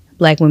date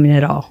black women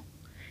at all.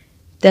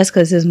 That's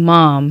because his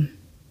mom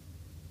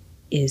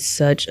is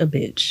such a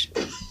bitch.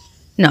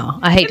 No,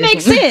 I hate It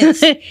this makes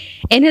sense.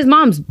 And his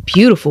mom's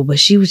beautiful, but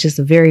she was just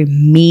a very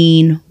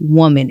mean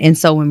woman. And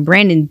so when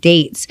Brandon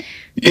dates,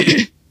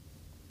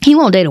 he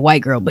won't date a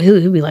white girl, but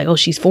he'll be like, oh,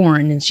 she's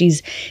foreign and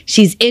she's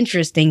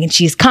interesting and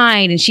she's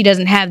kind and she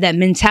doesn't have that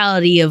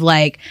mentality of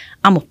like,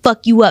 I'm gonna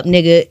fuck you up,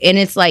 nigga. And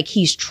it's like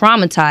he's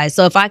traumatized.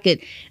 So if I'm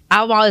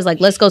always like,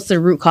 let's go to the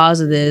root cause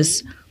of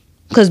this.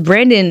 Because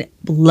Brandon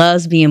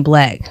loves being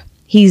black.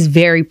 He's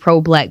very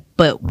pro-black.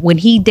 But when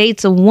he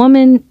dates a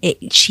woman,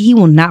 he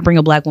will not bring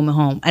a black woman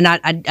home. And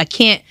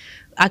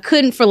I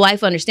couldn't for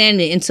life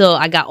understand it until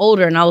I got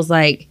older and I was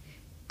like,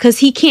 because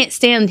he can't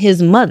stand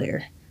his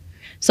mother.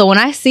 So when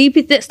I see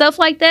stuff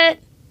like that,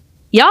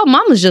 y'all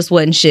mamas just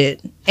wasn't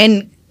shit.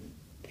 And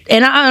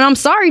I'm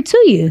sorry to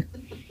you.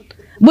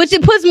 Which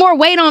it puts more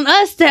weight on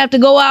us to have to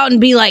go out and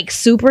be like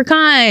super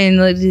kind,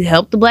 like,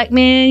 help the black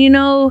man,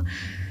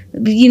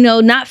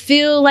 not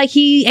feel like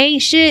he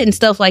ain't shit and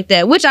stuff like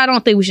that. Which I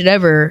don't think we should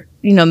ever,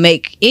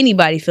 make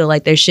anybody feel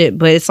like they're shit.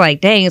 But it's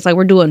like, dang, it's like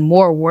we're doing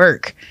more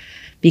work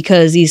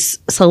because these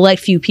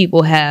select few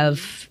people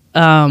have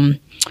messed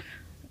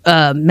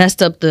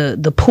up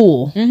the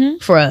pool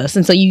for us.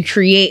 And so you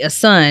create a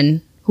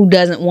son who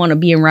doesn't want to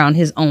be around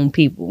his own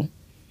people.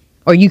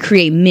 Or you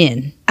create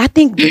men. I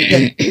think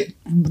the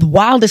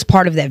wildest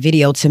part of that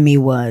video to me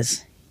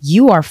was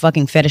you are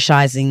fucking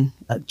fetishizing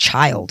a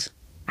child.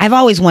 I've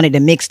always wanted a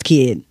mixed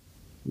kid.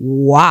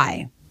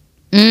 Why?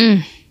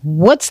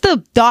 What's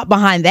the thought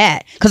behind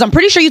that? Because I'm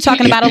pretty sure you're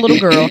talking about a little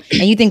girl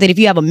and you think that if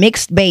you have a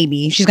mixed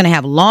baby, she's going to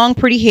have long,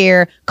 pretty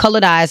hair,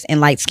 colored eyes,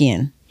 and light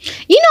skin.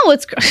 You know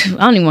what's... I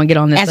don't even want to get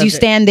on this As subject. you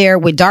stand there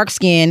with dark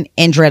skin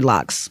and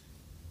dreadlocks.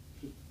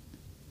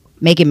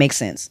 Make it make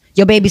sense.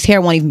 Your baby's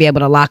hair won't even be able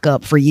to lock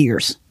up for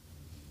years.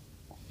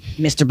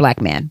 Mr. Black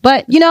Man.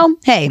 But,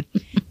 hey,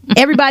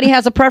 everybody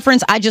has a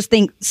preference. I just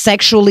think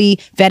sexually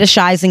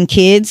fetishizing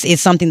kids is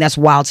something that's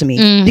wild to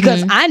me.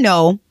 Because I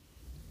know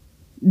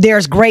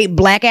there's great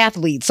black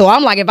athletes. So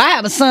I'm like, if I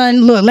have a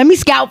son, look, let me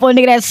scout for a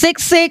nigga that's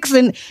 6'6",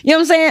 and you know what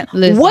I'm saying?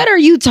 Listen. What are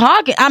you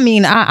talking? I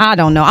mean, I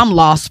don't know. I'm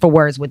lost for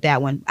words with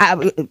that one.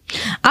 I've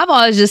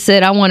always just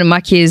said I wanted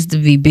my kids to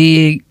be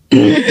big.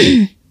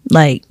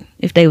 Like,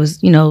 if they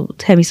was,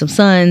 have me some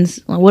sons,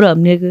 like, what up,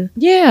 nigga?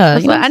 Yeah.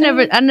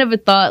 I never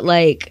thought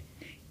like,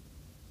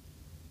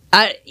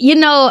 I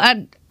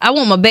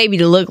want my baby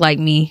to look like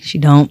me. She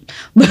don't.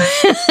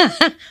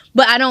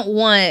 But I don't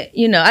want,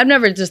 I've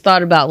never just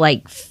thought about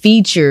like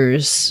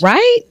features.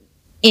 Right?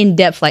 In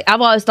depth. Like,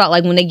 I've always thought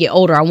like when they get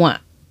older, I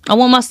want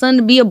my son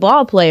to be a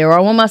ball player, or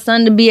I want my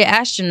son to be an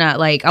astronaut.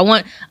 Like, I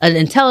want an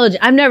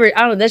intelligent.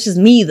 That's just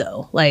me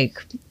though. Like,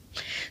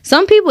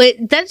 some people,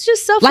 that's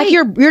just self. Like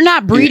you're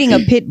not breeding a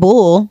pit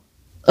bull.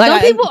 Like,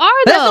 some people are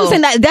though. That's what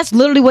I'm saying. That's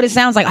literally what it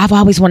sounds like. I've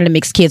always wanted a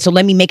mixed kid, so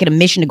let me make it a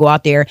mission to go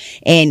out there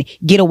and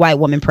get a white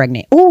woman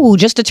pregnant. Ooh,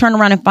 just to turn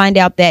around and find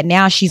out that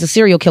now she's a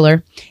serial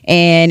killer,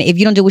 and if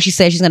you don't do what she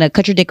says, she's gonna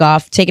cut your dick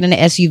off, take it in an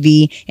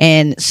SUV,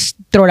 and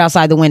throw it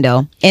outside the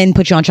window, and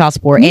put you on child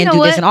support, and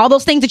do this and all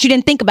those things that you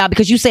didn't think about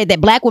because you said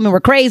that black women were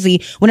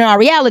crazy. When in our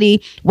reality,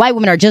 white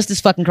women are just as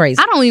fucking crazy.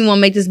 I don't even want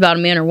to make this about a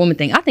man or woman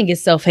thing. I think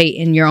it's self-hate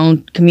in your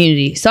own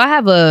community. So I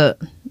have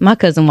my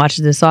cousin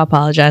watches this, so I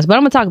apologize, but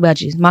I'm gonna talk about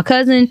you. My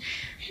cousin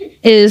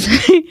is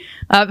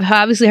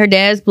obviously her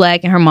dad's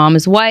black and her mom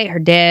is white. Her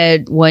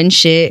dad wasn't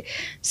shit.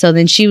 So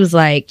then she was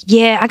like,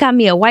 yeah, I got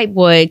me a white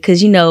boy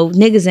because,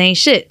 niggas ain't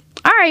shit.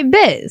 All right,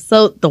 bet.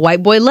 So the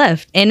white boy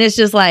left. And it's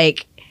just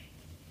like,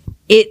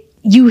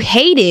 you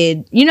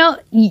hated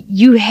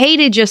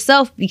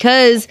yourself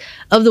because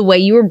of the way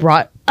you were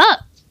brought up.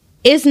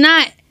 It's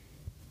not...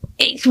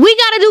 We got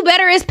to do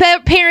better as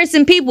parents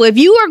and people. If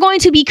you are going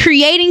to be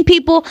creating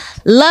people,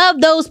 love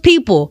those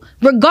people.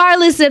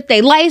 Regardless if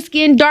they light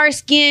skin, dark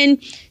skin,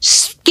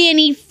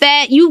 skinny,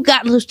 fat, you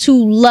got to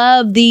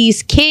love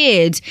these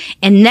kids.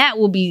 And that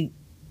will be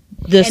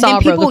the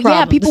solver of the problem.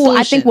 Yeah, people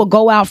I think will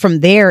go out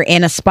from there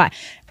and aspire.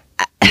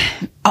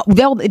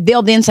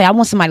 They'll then say, I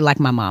want somebody like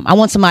my mom. I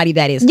want somebody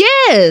that is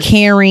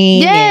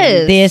caring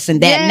and this and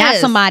that. Not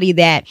somebody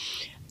that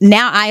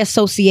now I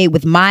associate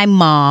with my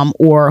mom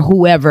or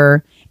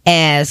whoever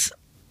as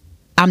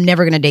I'm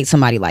never going to date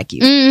somebody like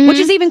you, which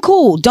is even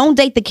cool. Don't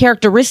date the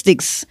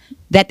characteristics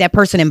that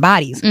person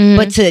embodies,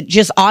 but to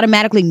just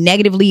automatically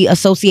negatively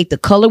associate the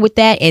color with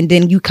that, and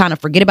then you kind of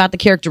forget about the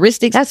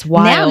characteristics. That's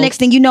wild. Now, next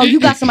thing you know, you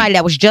got somebody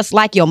that was just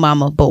like your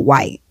mama, but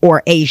white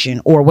or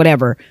Asian or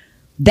whatever.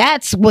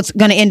 That's what's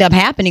going to end up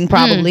happening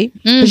probably,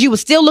 because you were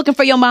still looking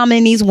for your mama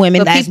in these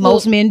women, as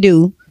most men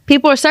do.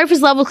 People are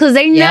surface level because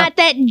they're not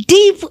that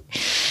deep.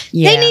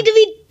 Yeah. They need to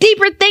be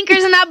deeper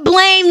thinkers, and I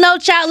blame No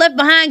Child Left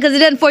Behind because it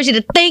doesn't force you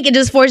to think. It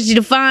just forces you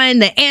to find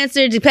the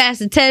answer to pass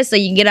the test so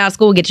you can get out of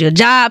school and get you a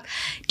job.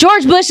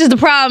 George Bush is the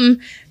problem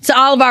to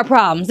all of our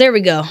problems. There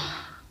we go.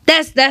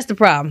 That's the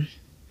problem.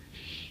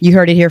 You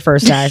heard it here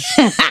first, guys.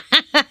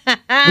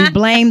 We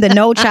blame the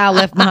No Child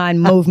Left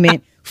Behind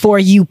movement for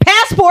you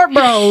passport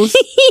bros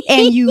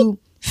and you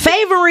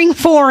favoring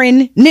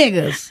foreign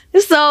niggas.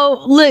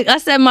 So look, I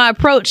said my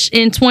approach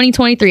in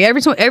 2023.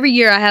 Every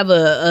year I have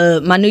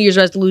my New Year's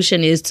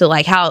resolution is to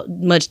like how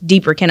much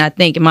deeper can I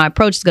think, and my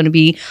approach is going to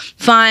be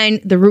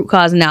find the root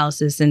cause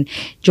analysis. And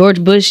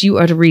George Bush, you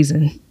are the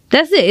reason.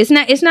 That's it. It's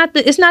not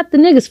the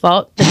niggas'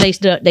 fault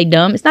that they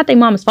dumb. It's not their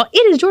mama's fault.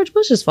 It is George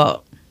Bush's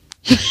fault.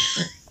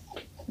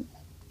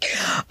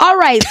 All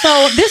right,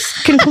 so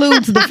this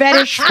concludes the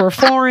Fetish for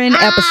Foreign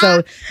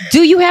episode.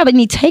 Do you have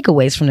any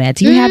takeaways from that?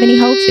 Do you have any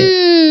whole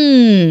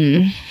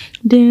tips?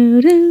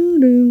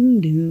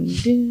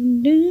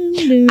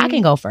 I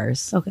can go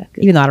first. Okay,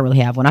 good. Even though I don't really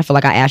have one. I feel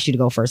like I asked you to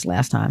go first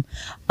last time.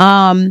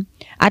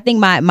 I think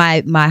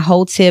my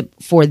whole tip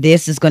for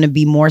this is going to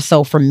be more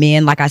so for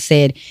men. Like I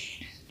said,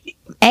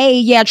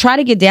 try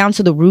to get down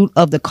to the root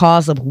of the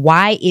cause of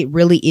why it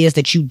really is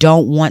that you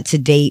don't want to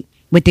date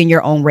within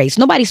your own race.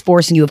 Nobody's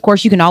forcing you. Of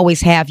course, you can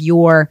always have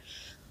your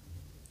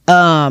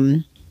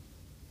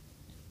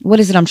what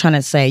is it I'm trying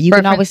to say? You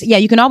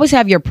can always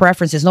have your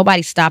preferences.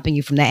 Nobody's stopping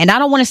you from that. And I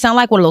don't want to sound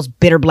like one of those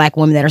bitter black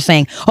women that are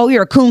saying, "Oh,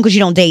 you're a coon because you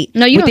don't date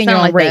within your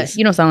own like race." That.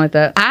 You don't sound like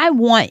that. I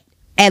want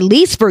at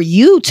least for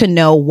you to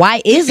know,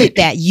 why is it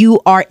that you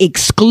are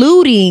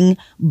excluding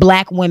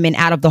black women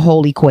out of the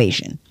whole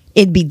equation?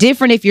 It'd be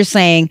different if you're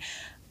saying,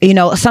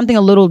 something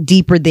a little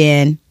deeper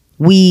than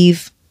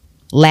weave,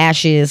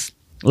 lashes,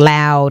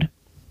 loud,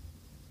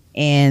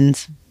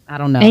 and I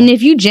don't know. And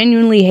if you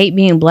genuinely hate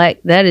being black,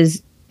 that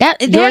is your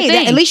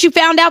thing. At least you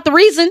found out the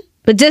reason.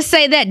 But just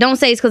say that. Don't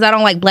say it's because I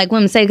don't like black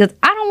women. Say because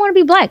I don't want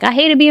to be black. I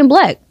hated being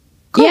black.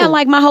 Cool. Yeah,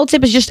 like my whole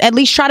tip is just at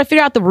least try to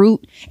figure out the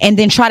root and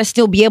then try to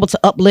still be able to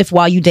uplift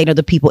while you date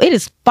other people. It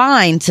is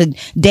fine to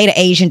date an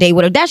Asian, date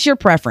whatever. That's your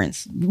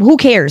preference. Who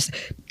cares?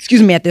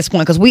 Excuse me at this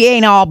point, because we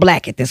ain't all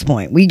black at this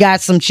point. We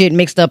got some shit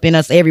mixed up in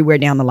us everywhere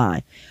down the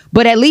line.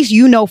 But at least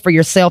you know for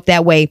yourself,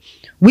 that way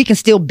we can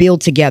still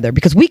build together,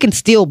 because we can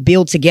still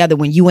build together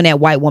when you and that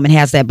white woman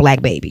has that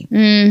black baby.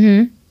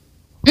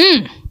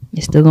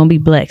 It's still gonna be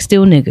black.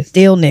 Still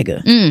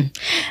nigga.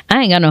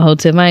 I ain't got no whole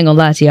tip. I ain't gonna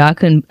lie to y'all. I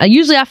couldn't.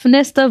 Usually I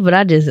finesse stuff, but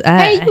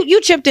hey,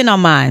 you chipped in on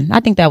mine. I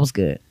think that was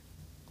good.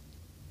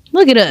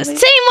 Look at us.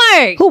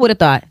 Teamwork. Who would have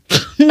thought?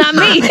 Not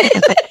me.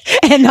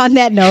 And on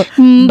that note,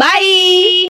 bye.